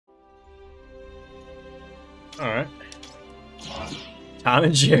Alright. Tom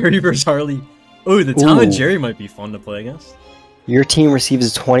and Jerry versus Harley. Oh, the Tom and Jerry might be fun to play against. Your team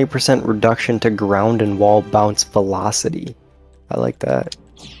receives a 20% reduction to ground and wall bounce velocity. I like that.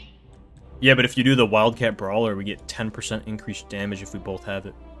 Yeah, but if you do the Wildcat Brawler, we get 10% increased damage if we both have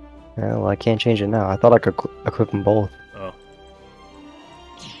it. Yeah, well, I can't change it now. I thought I could equip them both. Oh.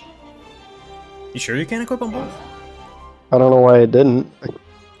 You sure you can't equip them both? I don't know why it didn't. I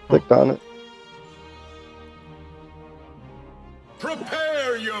clicked on it.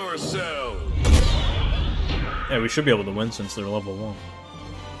 Prepare yourself. Yeah, we should be able to win since they're level 1.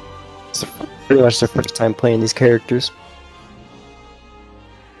 It's pretty much their first time playing these characters.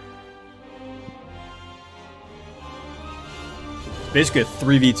 Basically a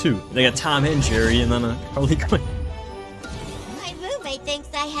 3v2. They got Tom and Jerry and then a Harley Quinn. My roommate thinks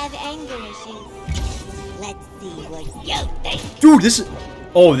I have anger issues. Let's see what you think. Dude, this is...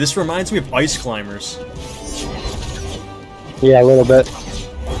 Oh, this reminds me of Ice Climbers. Yeah, a little bit.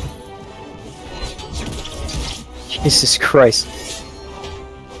 Jesus Christ.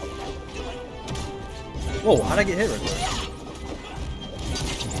 Whoa, how'd I get hit right there?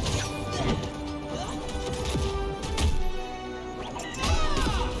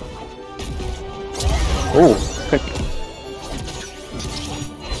 Oh,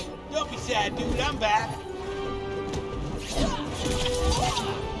 Don't be sad, dude. I'm back.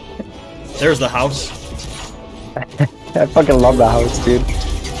 There's the house. I fucking love the house, dude.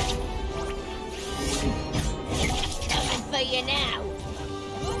 Coming for you now.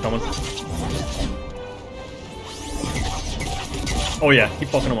 Coming. Oh yeah, keep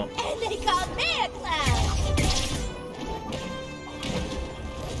fucking them up. And they call me a clown.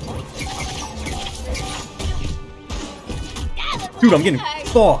 Dude, I'm getting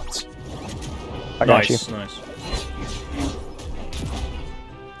fucked. I got you. Nice.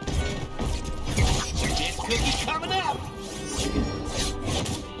 This cookie coming up.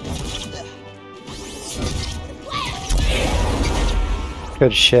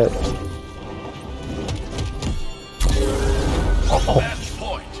 Good shit. Match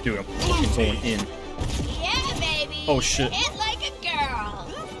point. Dude, I'm fucking going in. Yeah, baby. Oh, shit. Hit like a girl.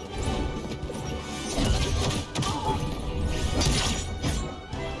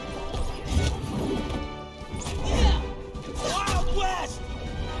 Wild West.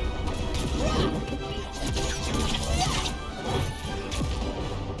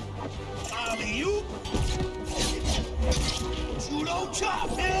 Alley-oop. Judo chop,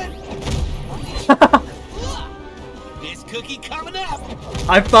 man. This cookie coming up.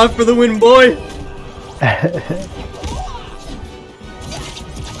 I fought for the win, boy!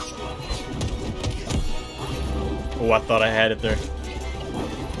 Oh, I thought I had it there.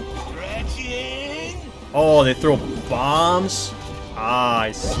 Stretching. Oh, they throw bombs? Ah,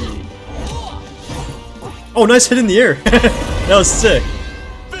 I see. Oh, nice hit in the air. That was sick.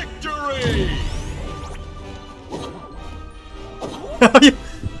 Victory.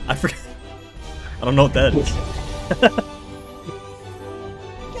 I forgot. I don't know what that is.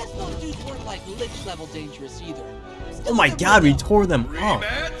 Guess those dudes weren't like lich level dangerous either. Oh my god, we tore them up.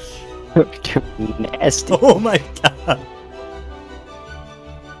 Rematch. Dude, nasty. Oh my god.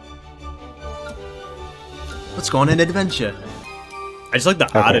 Let's go on an adventure. I just like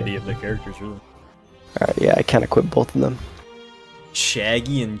the oddity of the characters, really. Alright, yeah, I can't equip both of them.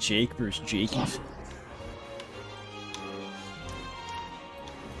 Shaggy and Jake versus Jakey.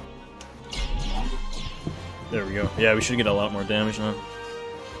 There we go. Yeah, we should get a lot more damage now.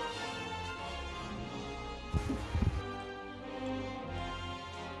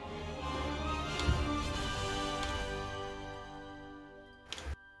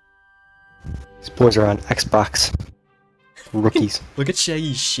 These boys are on Xbox. Rookies. Look at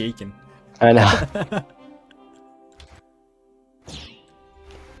Shaggy shaking. I know.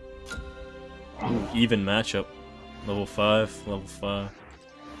 Ooh, even matchup. Level 5, level 5.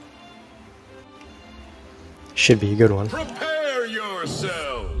 Should be a good one. Prepare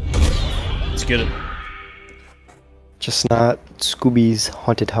yourself. Let's get it. Just not Scooby's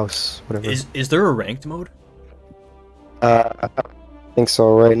haunted house, whatever. Is there a ranked mode? I think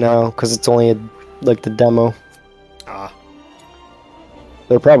so right now, because it's only like the demo. Ah.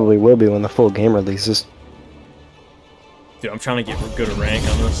 There probably will be when the full game releases. Dude, I'm trying to get a good rank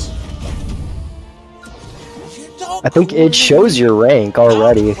on this. I think it shows your rank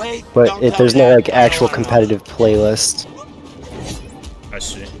already, but there's no like actual competitive playlist. I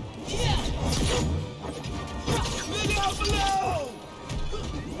see.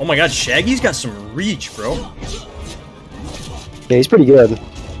 Oh my god, Shaggy's got some reach, bro. Yeah, he's pretty good.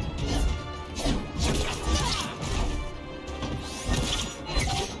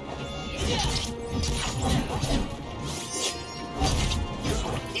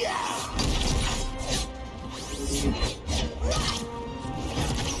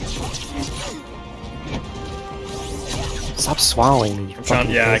 swallowing me. I'm trying.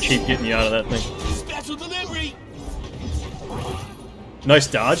 fucking Yeah, I bitch. keep getting you out of that thing. Special delivery. Nice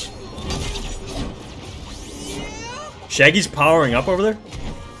dodge. Shaggy's powering up over there.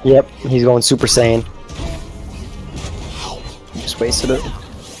 Yep, he's going Super Saiyan. Just wasted it.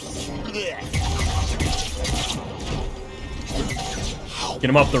 Get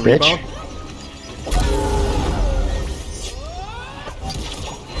him off the Bitch. rebound.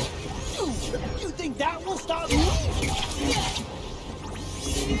 You think that will stop me?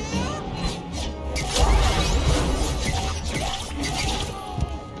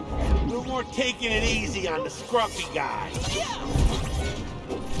 No more taking it easy on the scruffy guy.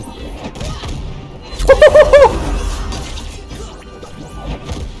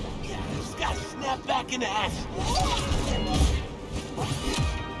 Just gotta snap back into action.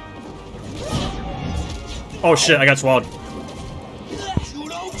 Oh shit! I got swallowed.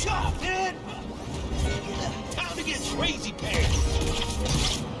 Judo chop, man. Time to get crazy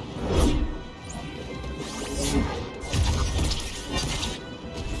pants.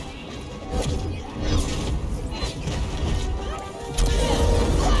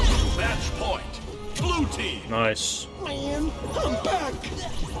 Match point. Blue team. Nice. Man, I'm back.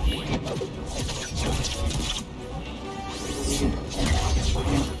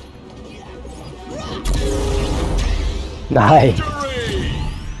 Nice. Victory.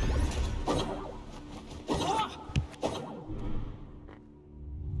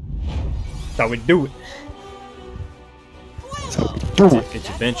 That's how we do it. Do it. Get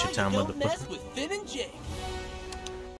your bench your time, Don't motherfucker. mess with Finn and Jake.